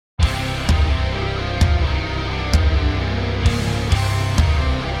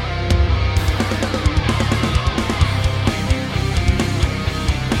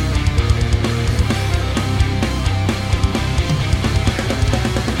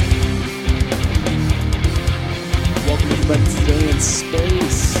everybody. Today in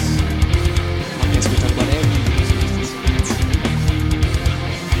space. I guess we talk about everything.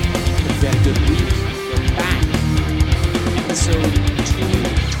 We've had a good week. We're back. Episode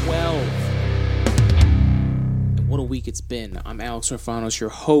 212. And what a week it's been. I'm Alex Orfanos, your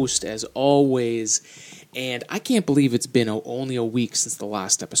host, as always. And I can't believe it's been only a week since the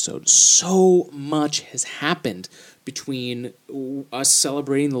last episode. So much has happened between us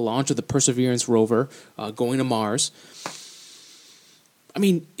celebrating the launch of the Perseverance rover, going to Mars. I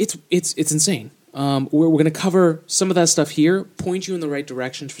mean, it's insane. We're going to cover some of that stuff here, point you in the right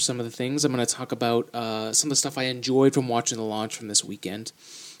directions for some of the things. I'm going to talk about some of the stuff I enjoyed from watching the launch from this weekend.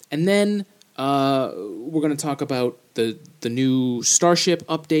 And then we're going to talk about the new Starship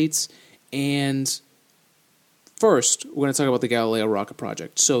updates. And first, we're going to talk about the Galileo rocket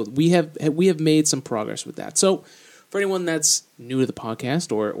project. So we have made some progress with that. So for anyone that's new to the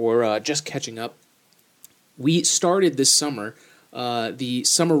podcast or just catching up, we started this summer the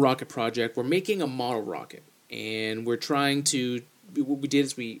Summer Rocket Project. We're making a model rocket, and we're trying to. What we did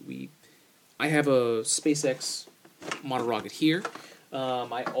is I have a SpaceX model rocket here.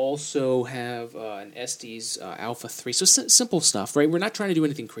 I also have an Estes Alpha 3. So simple stuff, right? We're not trying to do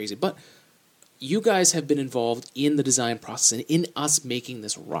anything crazy, but you guys have been involved in the design process and in us making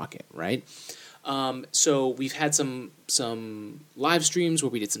this rocket, right? So we've had some live streams where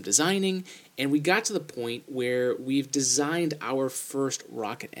we did some designing, and we got to the point where we've designed our first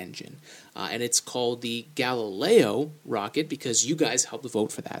rocket engine, and it's called the Galileo rocket because you guys helped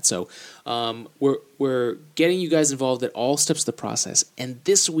vote for that. So we're getting you guys involved at all steps of the process, and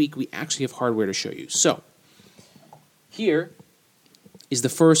this week we actually have hardware to show you. So here is the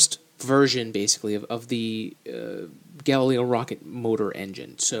first version, basically, of the Galileo rocket motor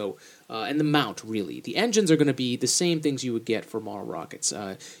engine. So, and the mount, really. The engines are going to be the same things you would get for model rockets.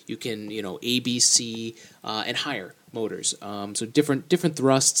 You can, A, B, C, and higher motors. So different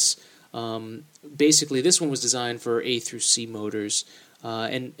thrusts. Basically, this one was designed for A through C motors.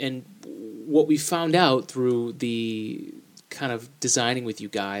 And what we found out through the kind of designing with you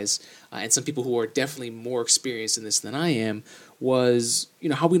guys, and some people who are definitely more experienced in this than I am, was,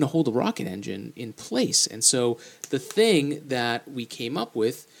 how are we going to hold the rocket engine in place? And so the thing that we came up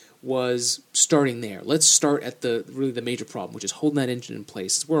with was starting there. Let's start at the major problem, which is holding that engine in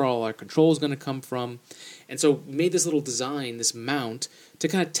place. It's where all our control is going to come from. And so we made this little design, this mount, to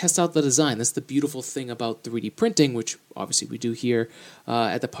kind of test out the design. That's the beautiful thing about 3D printing, which obviously we do here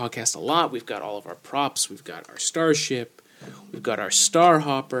at the podcast a lot. We've got all of our props. We've got our Starship. We've got our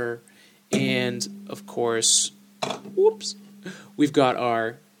Starhopper. And, of course, we've got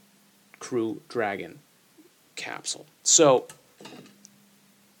our Crew Dragon capsule. So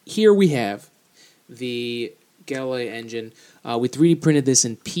here we have the Galileo engine. We 3D printed this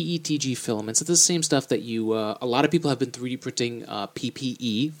in PETG filaments. It's the same stuff that a lot of people have been 3D printing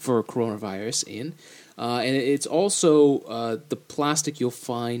PPE for coronavirus in. And it's also the plastic you'll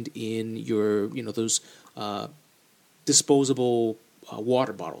find in your, those disposable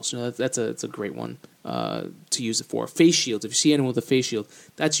water bottles. That's a great one to use it for. Face shields. If you see anyone with a face shield,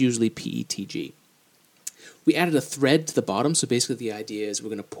 that's usually PETG. We added a thread to the bottom, so basically the idea is we're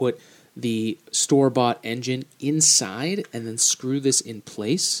going to put the store-bought engine inside and then screw this in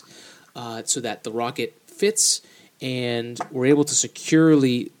place so that the rocket fits, and we're able to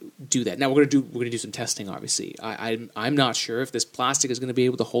securely do that. Now we're going to do some testing. Obviously, I'm not sure if this plastic is going to be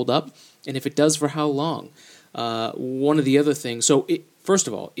able to hold up, and if it does, for how long. One of the other things, first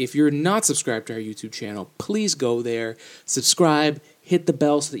of all, if you're not subscribed to our YouTube channel, please go there, subscribe, hit the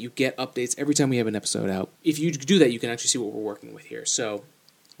bell so that you get updates every time we have an episode out. If you do that, you can actually see what we're working with here. So,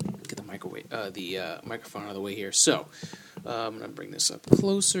 get the microphone out of the way here. So, I'm going to bring this up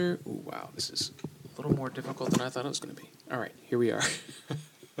closer. Ooh, wow, this is a little more difficult than I thought it was going to be. All right, here we are.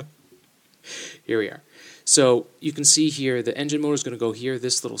 Here we are. So you can see here the engine motor is going to go here.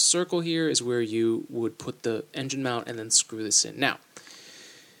 This little circle here is where you would put the engine mount and then screw this in. Now,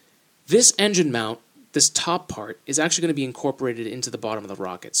 this engine mount, this top part, is actually going to be incorporated into the bottom of the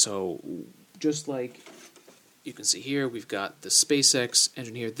rocket. So just like you can see here, we've got the SpaceX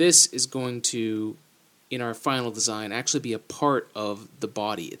engine here. This is going to, in our final design, actually be a part of the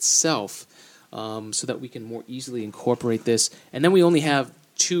body itself so that we can more easily incorporate this. And then we only have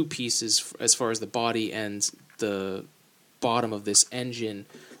two pieces as far as the body and the bottom of this engine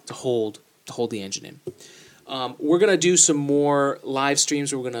to hold the engine in. We're going to do some more live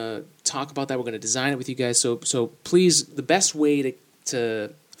streams where we're going to talk about that. We're going to design it with you guys. So please, the best way to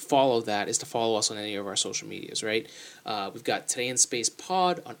follow that is to follow us on any of our social medias, right? We've got Today in Space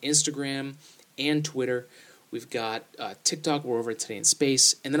Pod on Instagram and Twitter. We've got TikTok, we're over at Today in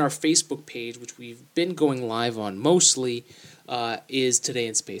Space, and then our Facebook page, which we've been going live on mostly, is Today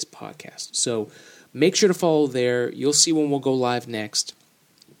in Space Podcast. So make sure to follow there. You'll see when we'll go live next,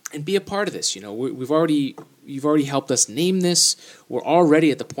 and be a part of this. You know, you've already helped us name this. We're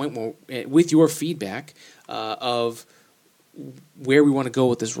already at the point where, with your feedback, of where we want to go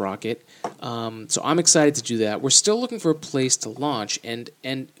with this rocket. So I'm excited to do that. We're still looking for a place to launch, and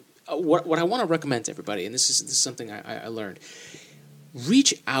what I want to recommend to everybody, and this is something I learned,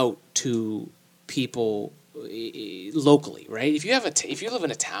 reach out to people locally, right? If you live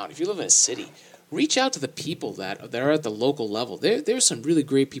in a town, if you live in a city, reach out to the people that are at the local level. There's some really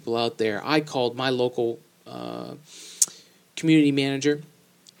great people out there. I called my local community manager,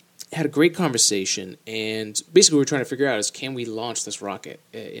 had a great conversation, and basically what we're trying to figure out is, can we launch this rocket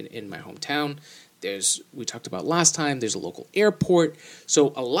in my hometown? We talked about last time, there's a local airport,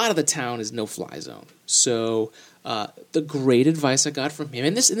 so a lot of the town is no-fly zone. So the great advice I got from him,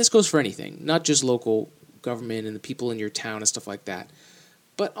 and this goes for anything, not just local government and the people in your town and stuff like that,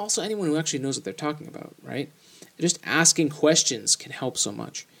 but also anyone who actually knows what they're talking about, right? Just asking questions can help so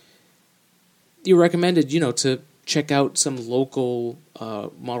much. You recommended, to check out some local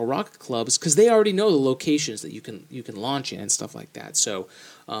model rocket clubs, because they already know the locations that you can launch in and stuff like that. So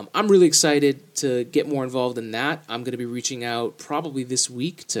I'm really excited to get more involved in that. I'm going to be reaching out probably this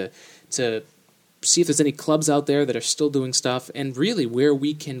week to see if there's any clubs out there that are still doing stuff, and really where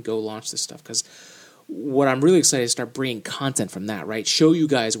we can go launch this stuff. Because what I'm really excited is start bringing content from that, right? Show you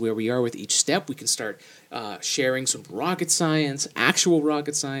guys where we are with each step. We can start sharing some rocket science, actual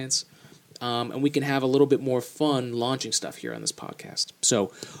rocket science. And we can have a little bit more fun launching stuff here on this podcast.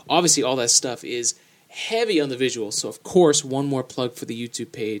 So obviously all that stuff is heavy on the visuals. So of course, one more plug for the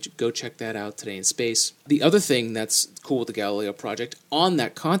YouTube page. Go check that out, Today in Space. The other thing that's cool with the Galileo project on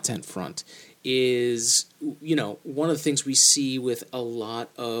that content front is, one of the things we see with a lot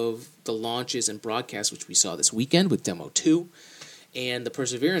of the launches and broadcasts, which we saw this weekend with Demo 2 and the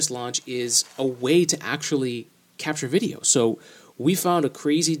Perseverance launch, is a way to actually capture video. So we found a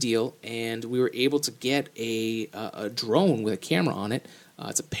crazy deal, and we were able to get a drone with a camera on it.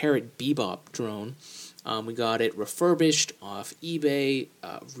 It's a Parrot Bebop drone. We got it refurbished off eBay.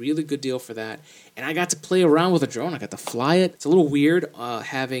 Really good deal for that. And I got to play around with a drone. I got to fly it. It's a little weird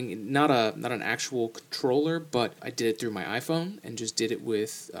having not an actual controller, but I did it through my iPhone and just did it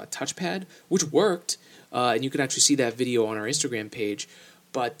with a touchpad, which worked. And you can actually see that video on our Instagram page.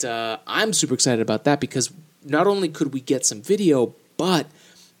 But I'm super excited about that, because not only could we get some video, but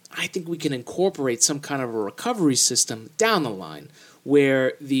I think we can incorporate some kind of a recovery system down the line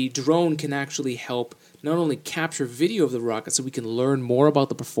where the drone can actually help not only capture video of the rocket so we can learn more about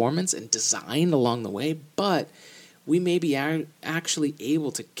the performance and design along the way, but we may be actually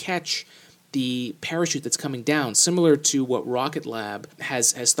able to catch the parachute that's coming down, similar to what Rocket Lab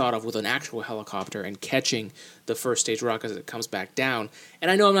has thought of with an actual helicopter and catching the first stage rocket as it comes back down.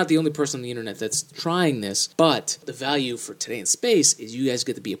 And I know I'm not the only person on the internet that's trying this, but the value for Today in Space is you guys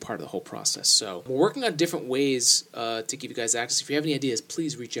get to be a part of the whole process. So we're working on different ways to give you guys access. If you have any ideas,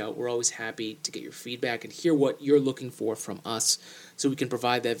 please reach out. We're always happy to get your feedback and hear what you're looking for from us so we can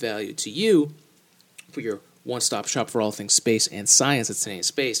provide that value to you for your one-stop shop for all things space and science at Today in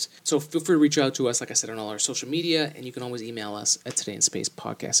Space. So feel free to reach out to us, like I said, on all our social media, and you can always email us at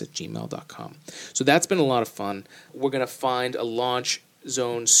todayinspacepodcast@gmail.com. So that's been a lot of fun. We're going to find a launch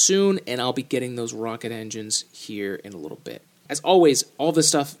zone soon, and I'll be getting those rocket engines here in a little bit. As always, all this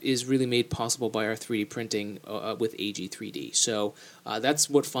stuff is really made possible by our 3D printing with AG3D. So that's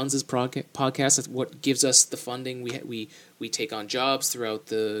what funds this podcast. That's what gives us the funding. We take on jobs throughout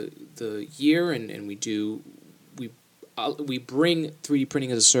the year, and we bring 3D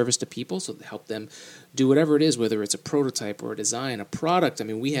printing as a service to people, so to help them do whatever it is, whether it's a prototype or a design, a product. I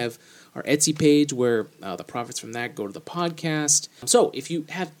mean, we have our Etsy page where the profits from that go to the podcast. So if you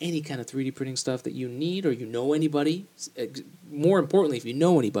have any kind of 3D printing stuff that you need, or you know anybody, more importantly, if you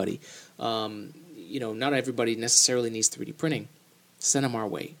know anybody, not everybody necessarily needs 3D printing, send them our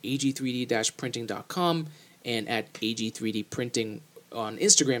way. ag3d-printing.com and at ag3dprinting on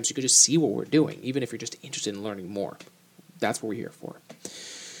Instagram, so you can just see what we're doing, even if you're just interested in learning more. That's what we're here for.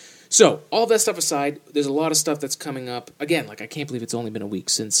 So, all that stuff aside, there's a lot of stuff that's coming up. Again, I can't believe it's only been a week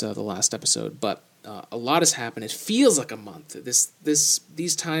since the last episode, but a lot has happened. It feels like a month.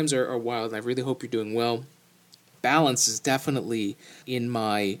 These times are wild, and I really hope you're doing well. Balance is definitely in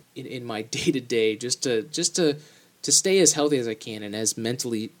my day-to-day, just to stay as healthy as I can and as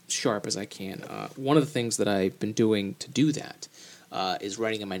mentally sharp as I can. One of the things that I've been doing to do that is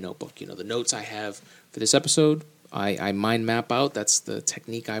writing in my notebook. The notes I have for this episode I mind map out. That's the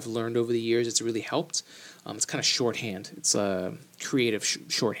technique I've learned over the years. It's really helped. It's kind of shorthand. It's a creative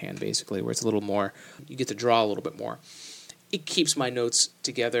shorthand, basically, where it's a little more, you get to draw a little bit more. It keeps my notes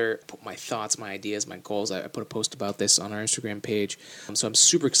together, put my thoughts, my ideas, my goals. I put a post about this on our Instagram page. So I'm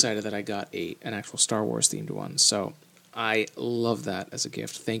super excited that I got an actual Star Wars themed one. So I love that as a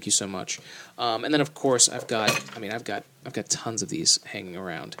gift. Thank you so much. And then of course I've got tons of these hanging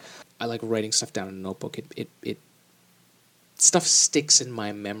around. I like writing stuff down in a notebook. It stuff sticks in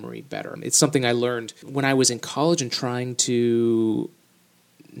my memory better. It's something I learned when I was in college and trying to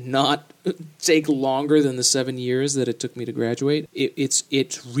not take longer than the 7 years that it took me to graduate.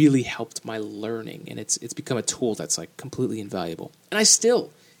 It's really helped my learning, and it's become a tool that's like completely invaluable. And I still,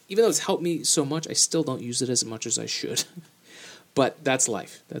 even though it's helped me so much, I still don't use it as much as I should. But that's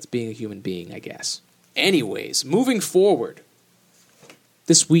life. That's being a human being, I guess. Anyways, moving forward.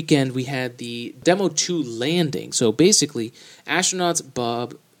 This weekend we had the Demo 2 landing. So basically, astronauts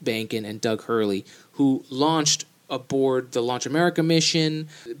Bob Behnken and Doug Hurley, who launched aboard the Launch America mission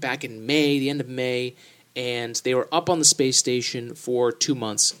back in May, the end of May, and they were up on the space station for 2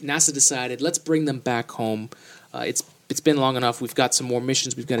 months. NASA decided, let's bring them back home. It's been long enough. We've got some more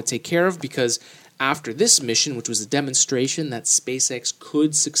missions we've got to take care of, because after this mission, which was a demonstration that SpaceX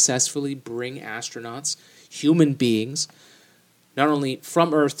could successfully bring astronauts, human beings, not only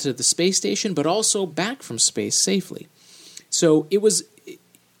from Earth to the space station, but also back from space safely. So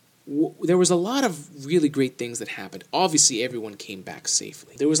there was a lot of really great things that happened. Obviously, everyone came back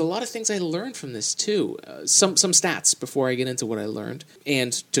safely. There was a lot of things I learned from this, too. Some stats before I get into what I learned.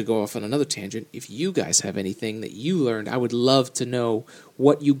 And to go off on another tangent, if you guys have anything that you learned, I would love to know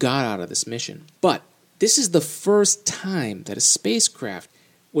what you got out of this mission. But this is the first time that a spacecraft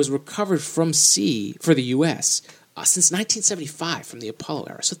was recovered from sea for the U.S. Since 1975, from the Apollo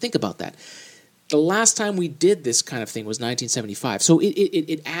era. So think about that. The last time we did this kind of thing was 1975. So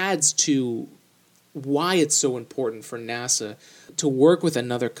it adds to why it's so important for NASA to work with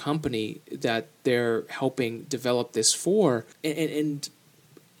another company that they're helping develop this for. And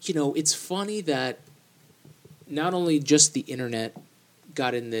you know, it's funny that not only just the internet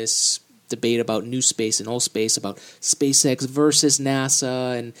got in this debate about new space and old space, about SpaceX versus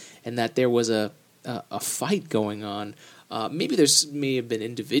NASA, and that there was a fight going on. Maybe may have been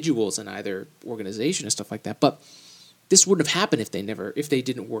individuals in either organization and stuff like that, but this wouldn't have happened if they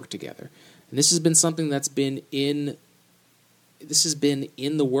didn't work together. And this has been something that's been in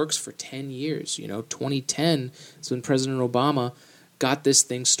the works for 10 years. 2010 is when President Obama got this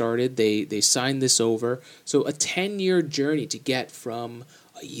thing started. They signed this over. So a 10-year journey to get from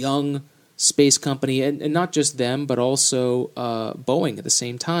a young space company, and not just them, but also Boeing at the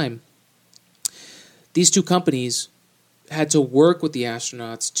same time. These two companies had to work with the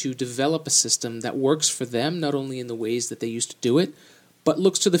astronauts to develop a system that works for them, not only in the ways that they used to do it, but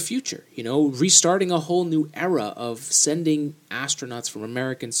looks to the future, restarting a whole new era of sending astronauts from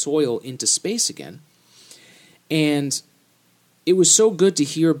American soil into space again. And it was so good to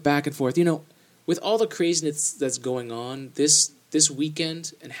hear back and forth. With all the craziness that's going on, this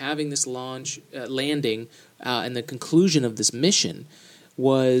weekend and having this landing, and the conclusion of this mission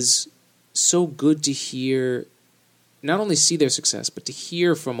was so good to hear, not only see their success, but to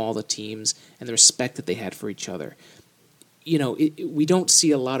hear from all the teams and the respect that they had for each other. We don't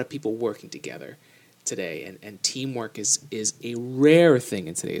see a lot of people working together today, and teamwork is a rare thing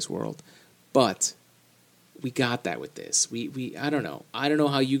in today's world. But we got that with this. I don't know. I don't know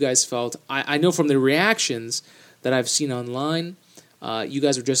how you guys felt. I know from the reactions that I've seen online, you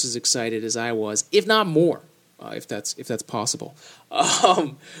guys were just as excited as I was, if not more. If that's possible,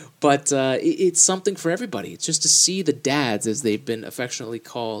 but it's something for everybody. It's just to see the dads, as they've been affectionately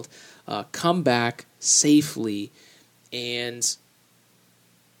called, come back safely, and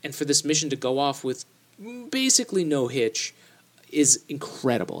for this mission to go off with basically no hitch is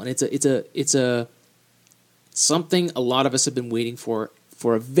incredible, and it's a something a lot of us have been waiting for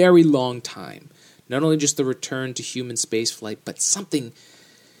a very long time. Not only just the return to human spaceflight, but something.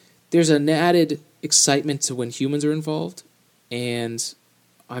 There's an added excitement to when humans are involved, and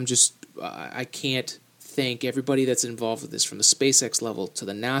I can't thank everybody that's involved with this, from the SpaceX level to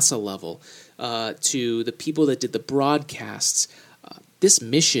the NASA level, to the people that did the broadcasts. This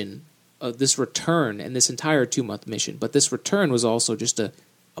mission, this return, and this entire 2-month mission, but this return was also just a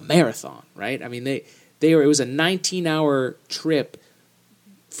marathon, right? I mean, it was a 19-hour trip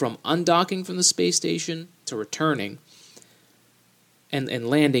from undocking from the space station to returning, and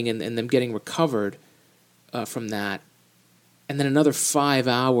landing, and them getting recovered from that. And then another 5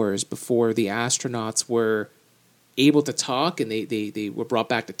 hours before the astronauts were able to talk, and they were brought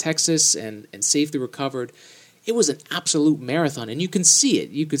back to Texas and safely recovered. it was an absolute marathon, and you can see it.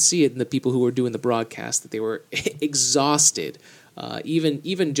 You could see it in the people who were doing the broadcast, that they were exhausted,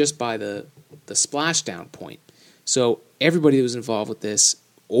 even just by the splashdown point. So everybody that was involved with this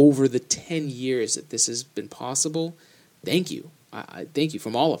over the 10 years that this has been possible, thank you. I thank you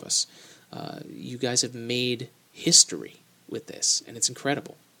from all of us. You guys have made history with this, and it's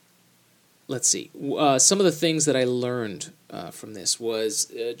incredible. Let's see. Some of the things that I learned from this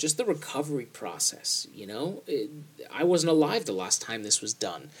was just the recovery process. I wasn't alive the last time this was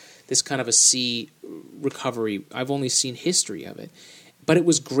done. This kind of a sea recovery, I've only seen history of it. But it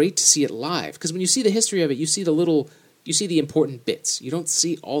was great to see it live, because when you see the history of it, you see the important bits. You don't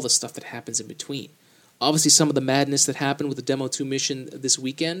see all the stuff that happens in between. Obviously, some of the madness that happened with the Demo 2 mission this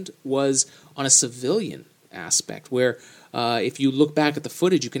weekend was on a civilian aspect, where if you look back at the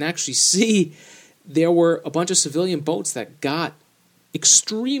footage, you can actually see there were a bunch of civilian boats that got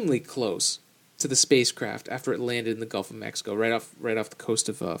extremely close to the spacecraft after it landed in the Gulf of Mexico, right off the coast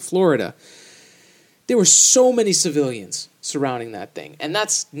of Florida. There were so many civilians surrounding that thing, and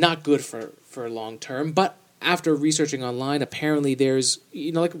that's not good for long term. But after researching online, apparently there's,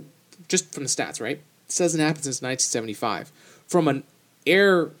 like just from the stats, right? It hasn't happened since 1975. From an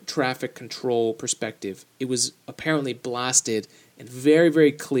air traffic control perspective, it was apparently blasted and very,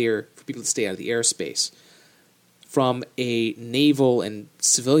 very clear for people to stay out of the airspace. From a naval and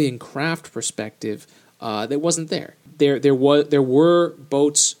civilian craft perspective, that wasn't there. There were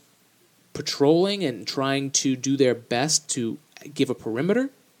boats patrolling and trying to do their best to give a perimeter,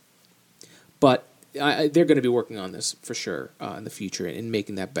 but they're going to be working on this for sure in the future and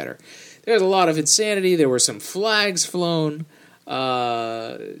making that better. There's a lot of insanity. There were some flags flown,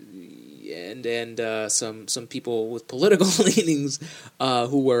 and some people with political leanings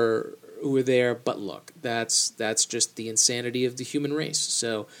who were there. But look, that's just the insanity of the human race.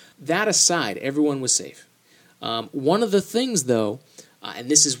 So that aside, everyone was safe. One of the things, though, and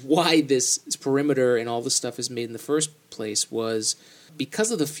this is why this perimeter and all this stuff is made in the first place, was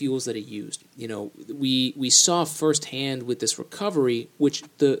because of the fuels that it used. We saw firsthand with this recovery, which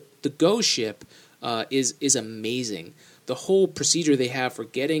the Go ship is amazing. The whole procedure they have for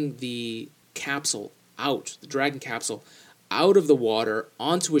getting the capsule out, the Dragon capsule, out of the water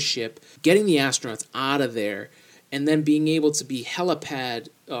onto a ship, getting the astronauts out of there, and then being able to be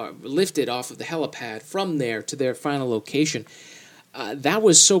lifted off of the helipad from there to their final location. That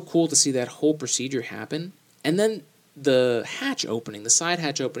was so cool to see that whole procedure happen. And then the hatch opening, the side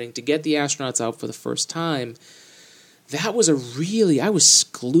hatch opening, to get the astronauts out for the first time, that was I was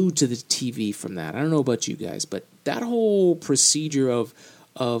glued to the TV from that. I don't know about you guys, but that whole procedure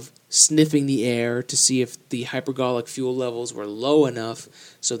of sniffing the air to see if the hypergolic fuel levels were low enough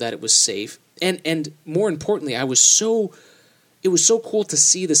so that it was safe. And more importantly, it was so cool to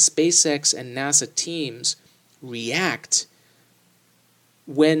see the SpaceX and NASA teams react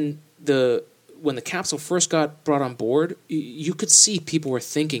when the capsule first got brought on board. You could see people were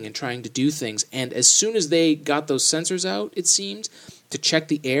thinking and trying to do things, and as soon as they got those sensors out, it seemed, to check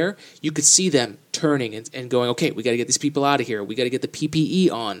the air, you could see them turning and going, okay, we got to get these people out of here. We got to get the PPE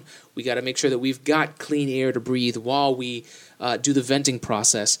on. We got to make sure that we've got clean air to breathe while we do the venting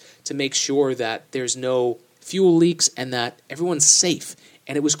process to make sure that there's no fuel leaks and that everyone's safe.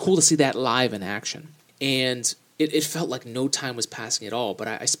 And it was cool to see that live in action. And it felt like no time was passing at all, but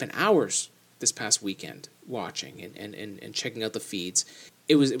I spent hours this past weekend watching and checking out the feeds.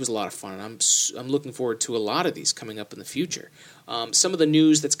 It was a lot of fun, and I'm looking forward to a lot of these coming up in the future. Some of the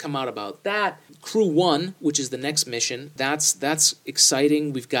news that's come out about that: Crew 1, which is the next mission, that's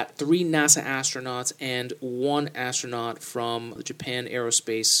exciting. We've got 3 NASA astronauts and 1 astronaut from the Japan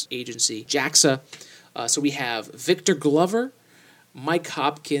Aerospace Agency, JAXA. So we have Victor Glover, Mike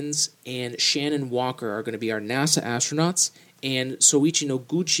Hopkins, and Shannon Walker are going to be our NASA astronauts, and Soichi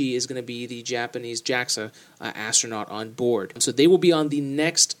Noguchi is going to be the Japanese JAXA astronaut on board. So they will be on the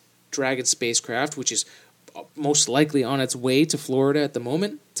next Dragon spacecraft, which is most likely on its way to Florida at the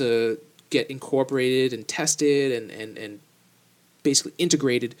moment to get incorporated and tested and basically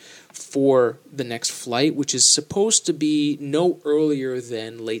integrated for the next flight, which is supposed to be no earlier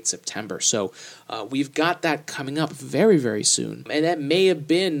than late September. So we've got that coming up very, very soon. And that may have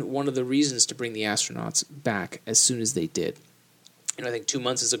been one of the reasons to bring the astronauts back as soon as they did. And I think 2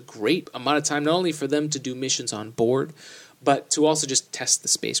 months is a great amount of time, not only for them to do missions on board, but to also just test the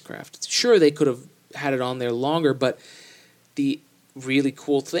spacecraft. Sure, they could have had it on there longer, but the really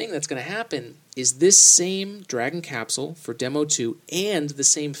cool thing that's going to happen is this same Dragon capsule for Demo 2 and the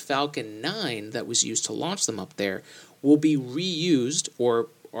same Falcon 9 that was used to launch them up there will be reused or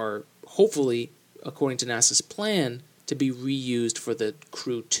hopefully, according to NASA's plan, to be reused for the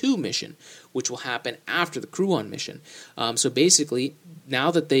Crew 2 mission, which will happen after the Crew 1 mission. So basically, now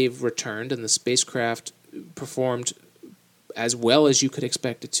that they've returned and the spacecraft performed as well as you could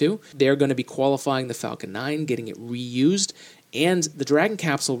expect it to, they're going to be qualifying the Falcon 9, getting it reused, and the Dragon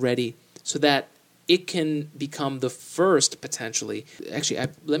capsule ready so that it can become the first, potentially. Actually,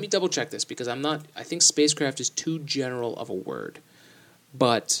 let me double check this because I think spacecraft is too general of a word.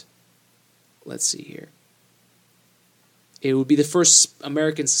 But let's see here. It would be the first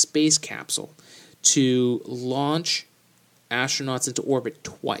American space capsule to launch astronauts into orbit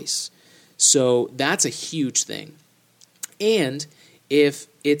twice. So that's a huge thing. And if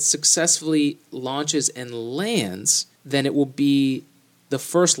it successfully launches and lands, then it will be the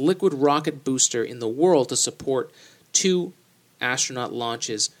first liquid rocket booster in the world to support 2 astronaut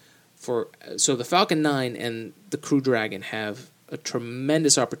launches. So the Falcon 9 and the Crew Dragon have a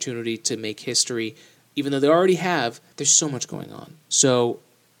tremendous opportunity to make history. Even though they already have, there's so much going on. So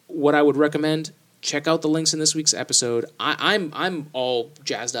what I would recommend, check out the links in this week's episode. I'm all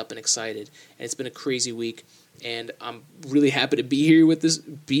jazzed up and excited, and it's been a crazy week. And I'm really happy to be here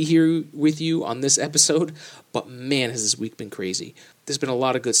with you on this episode. But man, has this week been crazy. There's been a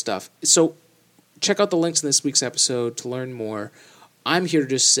lot of good stuff. So check out the links in this week's episode to learn more. I'm here to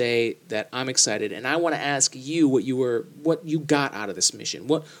just say that I'm excited, and I want to ask you what you got out of this mission.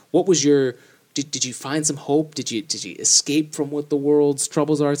 What was your did you find some hope? Did you escape from what the world's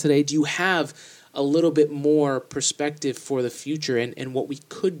troubles are today? Do you have a little bit more perspective for the future and what we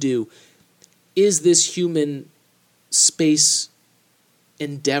could do? Is this human space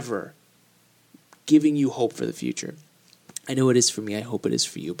endeavor giving you hope for the future? I know it is for me. I hope it is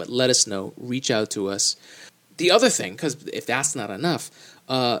for you. But let us know. Reach out to us. The other thing, because if that's not enough,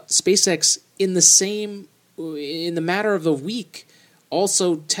 SpaceX in the matter of the week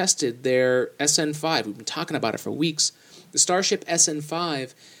also tested their SN5. We've been talking about it for weeks. The Starship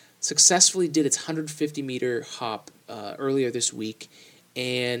SN5 successfully did its 150-meter hop earlier this week,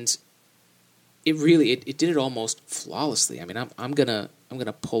 and it did it almost flawlessly. I mean, I'm gonna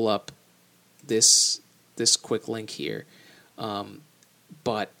pull up this quick link here,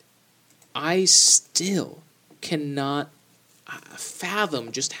 but I still cannot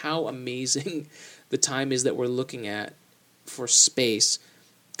fathom just how amazing the time is that we're looking at for space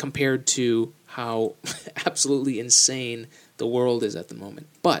compared to how absolutely insane the world is at the moment.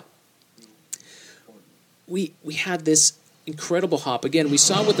 But we had this incredible hop. Again, we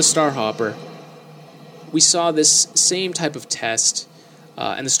saw with the Starhopper, we saw this same type of test,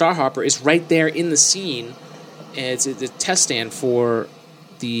 and the Starhopper is right there in the scene. It's a test stand for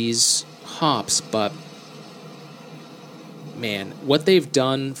these hops, but man, what they've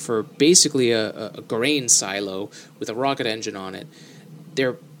done for basically a grain silo with a rocket engine on it,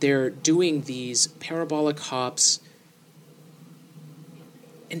 they're doing these parabolic hops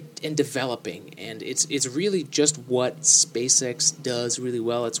and developing, and it's really just what SpaceX does really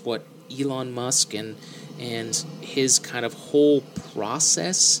well. It's what Elon Musk and his kind of whole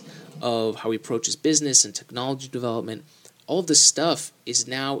process of how he approaches business and technology development, all of this stuff is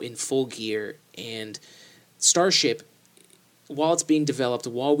now in full gear. And Starship, while it's being developed,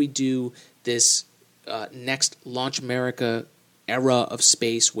 while we do this next Launch America era of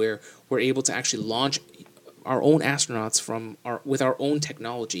space where we're able to actually launch our own astronauts with our own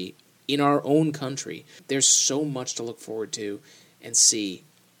technology in our own country, there's so much to look forward to and see.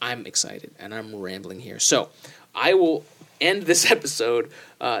 I'm excited, and I'm rambling here. So I will end this episode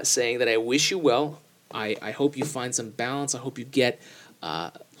saying that I wish you well. I hope you find some balance. I hope you get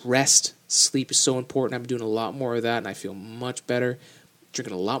rest. Sleep is so important. I'm doing a lot more of that, and I feel much better.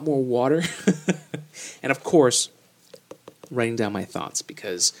 Drinking a lot more water. And, of course, writing down my thoughts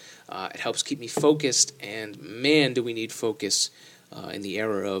because it helps keep me focused, and, man, do we need focus in the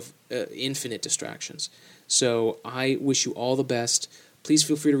era of infinite distractions. So I wish you all the best. Please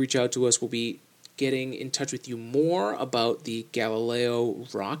feel free to reach out to us. We'll be getting in touch with you more about the Galileo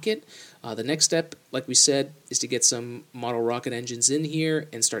rocket. The next step, like we said, is to get some model rocket engines in here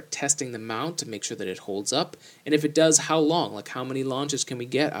and start testing them out to make sure that it holds up. And if it does, how long? Like how many launches can we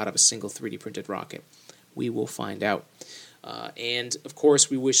get out of a single 3D printed rocket? We will find out. And, of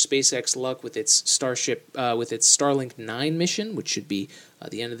course, we wish SpaceX luck with its Starlink 9 mission, which should be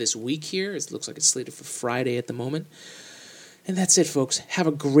the end of this week here. It looks like it's slated for Friday at the moment. And that's it, folks. Have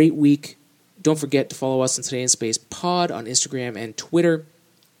a great week. Don't forget to follow us on Today in Space Pod on Instagram and Twitter,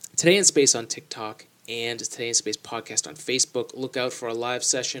 Today in Space on TikTok, and Today in Space Podcast on Facebook. Look out for a live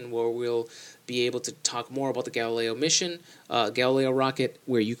session where we'll be able to talk more about the Galileo mission, Galileo rocket,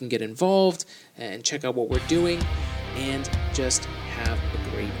 where you can get involved and check out what we're doing, and just have a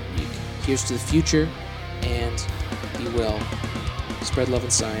great week. Here's to the future. and be well. Spread love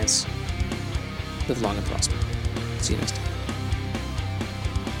and science. Live long and prosper. See you next time.